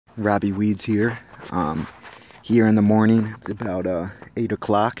Robbie Weeds here. Here in the morning, it's about 8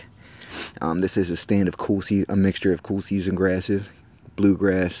 o'clock. This is a stand of a mixture of cool season grasses,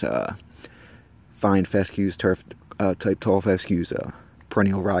 bluegrass, fine fescues, turf type tall fescues,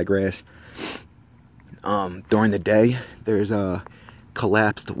 perennial ryegrass. During the day, there's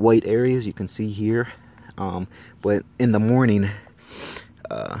collapsed white areas you can see here. But in the morning,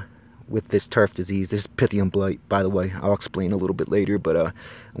 with this turf disease, this is Pythoum Blight, by the way. I'll explain a little bit later, but I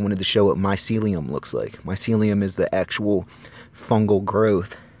wanted to show what Mycelium looks like. Mycelium is the actual fungal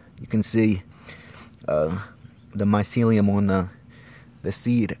growth. You can see the mycelium on the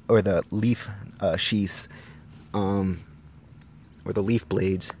seed or the leaf sheaths, or the leaf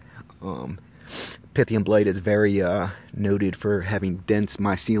blades. Pythoum Blight is very noted for having dense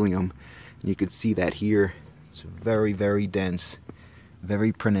mycelium. You can see that here. It's very, very dense.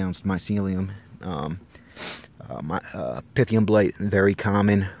 Very pronounced mycelium. Pythoum Blight is very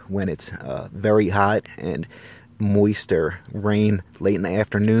common when it's very hot and moist or rain late in the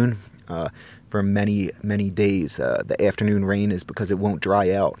afternoon. For many days, the afternoon rain is because it won't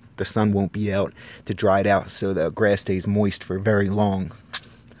dry out. The sun won't be out to dry it out, so the grass stays moist for very long.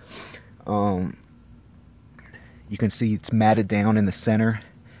 You can see it's matted down in the center.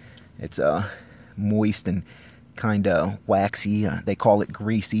 It's moist and kind of waxy. They call it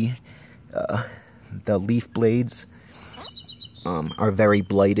greasy. The leaf blades are very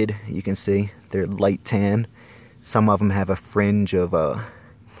blighted. You can see they're light tan. Some of them have a fringe of a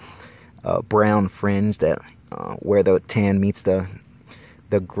brown fringe that where the tan meets the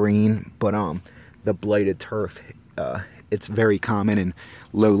green. But the blighted turf, it's very common in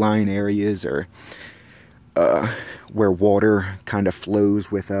low-lying areas or where water kind of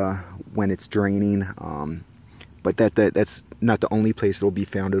flows with when it's draining. But that's not the only place it'll be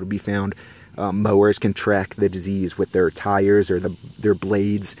found. It'll be found. Mowers can track the disease with their tires or their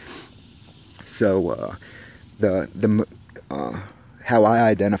blades. So how I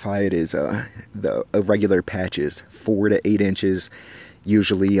identify it is the irregular patches, 4 to 8 inches.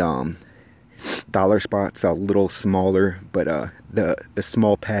 Usually dollar spots a little smaller, but the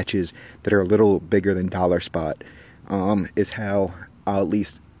small patches that are a little bigger than dollar spot is how I'll at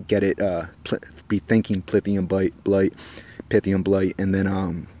least get it. Be thinking Pythoum Blight, and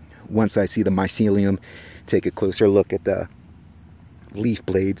then once I see the mycelium, take a closer look at the leaf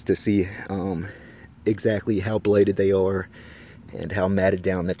blades to see exactly how blighted they are and how matted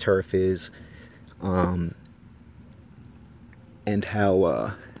down the turf is, and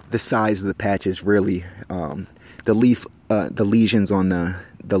how the size of the patches really, the lesions on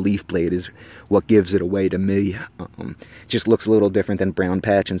the leaf blade is what gives it away to me. Just looks a little different than brown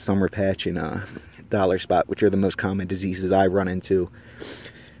patch and summer patch and dollar spot, which are the most common diseases I run into.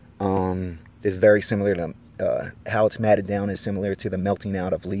 Is very similar to how it's matted down is similar to the melting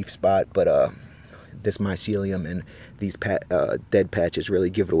out of leaf spot, but this mycelium and these dead patches really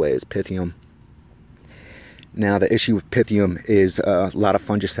give it away as Pythoum. Now the issue with Pythoum is a lot of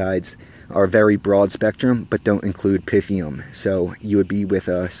fungicides are very broad spectrum but don't include Pythoum. So you would be with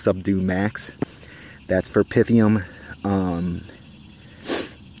a Subdue Max. That's for Pythoum.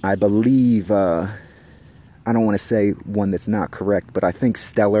 I believe, I don't want to say one that's not correct, but I think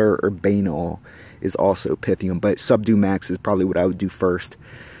Stellar or Banal is also Pythoum, but Subdue Max is probably what I would do first.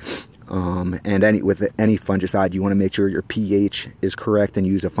 And with any fungicide, you want to make sure your pH is correct and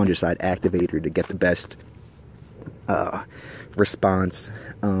use a fungicide activator to get the best response.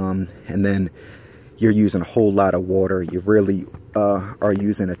 And then you're using a whole lot of water. You really are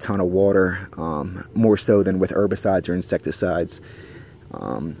using a ton of water, more so than with herbicides or insecticides.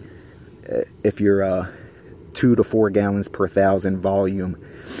 If you're 2 to 4 gallons per 1,000 volume,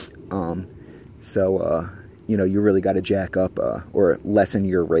 you know, you really got to jack up or lessen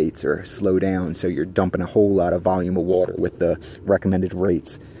your rates or slow down, so you're dumping a whole lot of volume of water with the recommended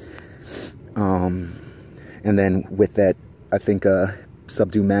rates. And then with that, I think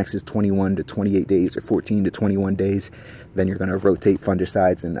Subdue Max is 21 to 28 days or 14 to 21 days. Then you're going to rotate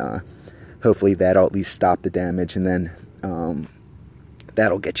fungicides, and hopefully that'll at least stop the damage, and then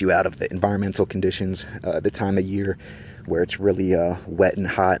that'll get you out of the environmental conditions, the time of year where it's really wet and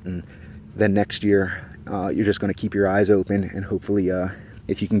hot. And then next year you're just going to keep your eyes open, and hopefully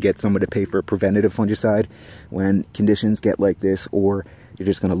if you can get someone to pay for a preventative fungicide when conditions get like this, or you're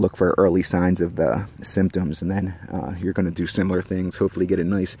just going to look for early signs of the symptoms, and then you're going to do similar things, hopefully get a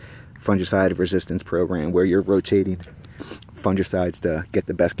nice fungicide resistance program where you're rotating fungicides to get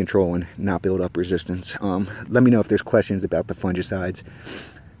the best control and not build up resistance. Let me know if there's questions about the fungicides,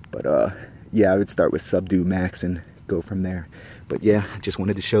 but yeah, I would start with Subdue Max and go from there. But yeah, I just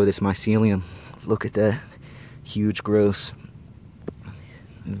wanted to show this mycelium. Look at that huge growth.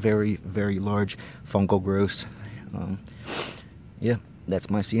 very, very large fungal growths. Yeah, that's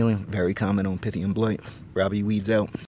Mycelium. Very common on Pythoum Blight. Robbie Weeds out.